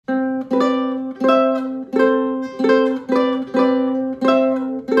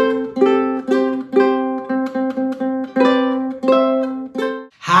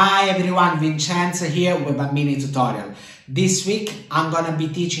Vincenzo here with a mini tutorial. This week I'm gonna be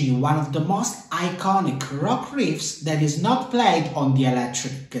teaching you one of the most iconic rock riffs that is not played on the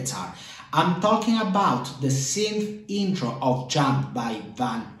electric guitar. I'm talking about the synth intro of Jump by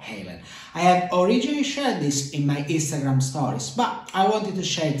Van Halen. I have originally shared this in my Instagram stories, but I wanted to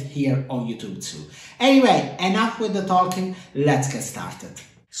share it here on YouTube too. Anyway, enough with the talking, let's get started.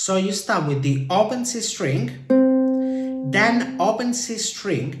 So you start with the open C string, then open C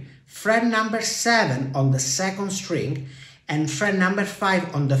string, fret number 7 on the second string, and fret number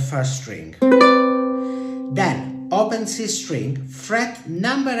 5 on the first string. Then open C string, fret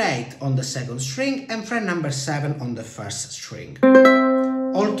number 8 on the second string, and fret number 7 on the first string.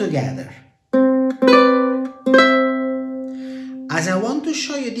 All together. As I want to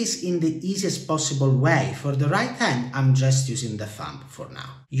show you this in the easiest possible way, for the right hand I'm just using the thumb for now.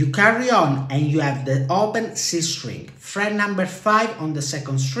 You carry on and you have the open C string, fret number 5 on the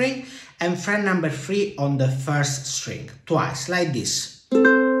second string and fret number 3 on the first string, twice, like this.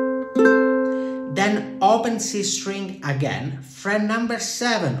 Then open C string again, fret number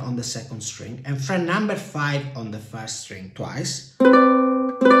 7 on the second string and fret number 5 on the first string, twice.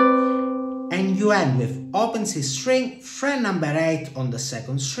 And you end with open C string, fret number 8 on the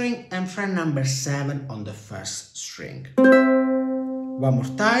second string and fret number 7 on the first string. One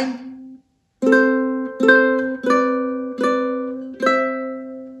more time.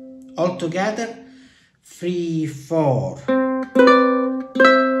 All together, 3, 4.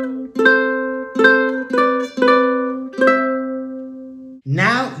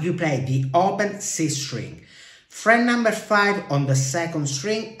 Now you play the open C string, fret number 5 on the second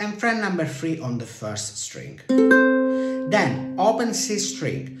string and fret number 3 on the first string. Then open C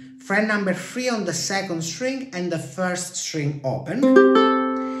string, fret number 3 on the second string and the first string open.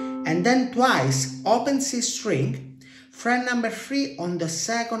 And then twice open C string, fret number 3 on the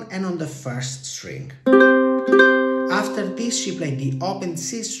second and on the first string. After this you play the open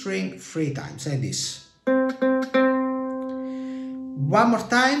C string 3 times, like this. One more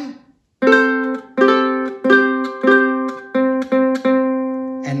time.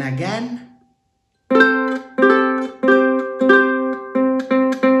 And again.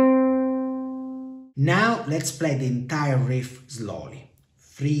 Now let's play the entire riff slowly.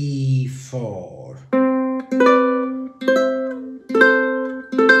 3, 4.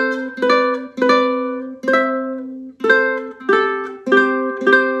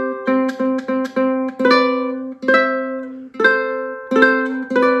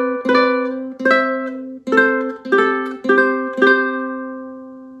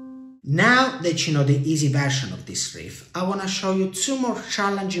 Now that you know the easy version of this riff, I want to show you 2 more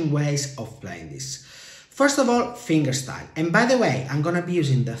challenging ways of playing this. First of all, fingerstyle. And by the way, I'm going to be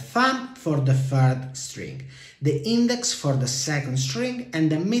using the thumb for the 3rd string, the index for the 2nd string, and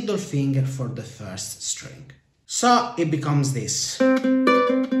the middle finger for the 1st string. So it becomes this.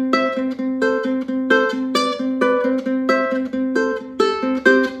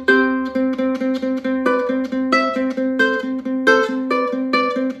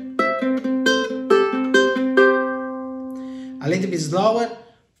 A little bit slower,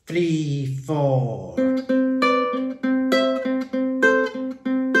 3, 4.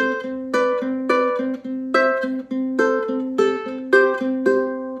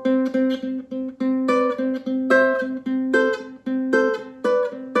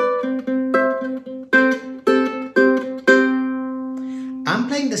 I'm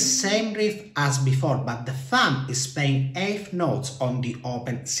playing the same riff as before, but the thumb is playing 8th notes on the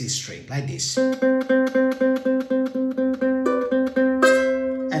open C string, like this.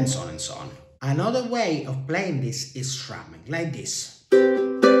 And so on and so on. Another way of playing this is strumming, like this.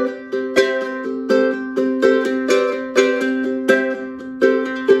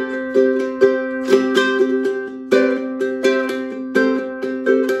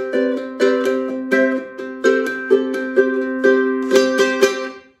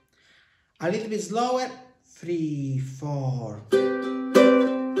 A little bit slower, 3, 4.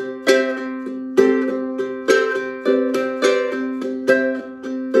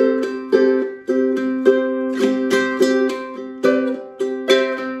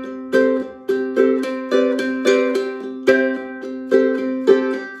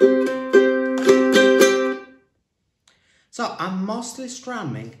 So I'm mostly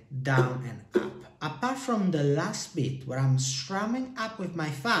strumming down and up, apart from the last bit where I'm strumming up with my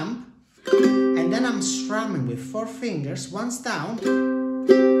thumb, and then I'm strumming with 4 fingers, once down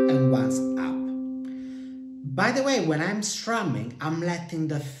and once up. By the way, when I'm strumming, I'm letting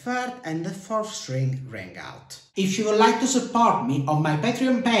the third and the fourth string ring out. If you would like to support me, on my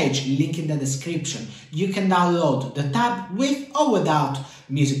Patreon page, link in the description, you can download the tab with or without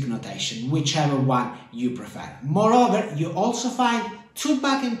music notation, whichever one you prefer. Moreover, you also find 2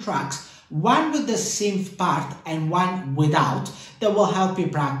 backing tracks, one with the synth part and one without, that will help you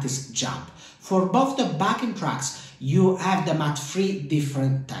practice jump. For both the backing tracks, you have them at 3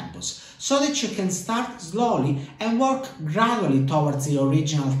 different tempos, so that you can start slowly and work gradually towards the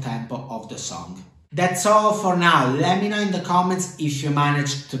original tempo of the song. That's all for now. Let me know in the comments if you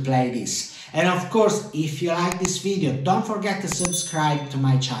managed to play this. And of course, if you like this video, don't forget to subscribe to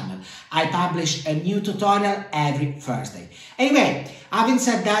my channel. I publish a new tutorial every Thursday. Anyway, having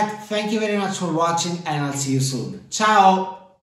said that, thank you very much for watching and I'll see you soon. Ciao!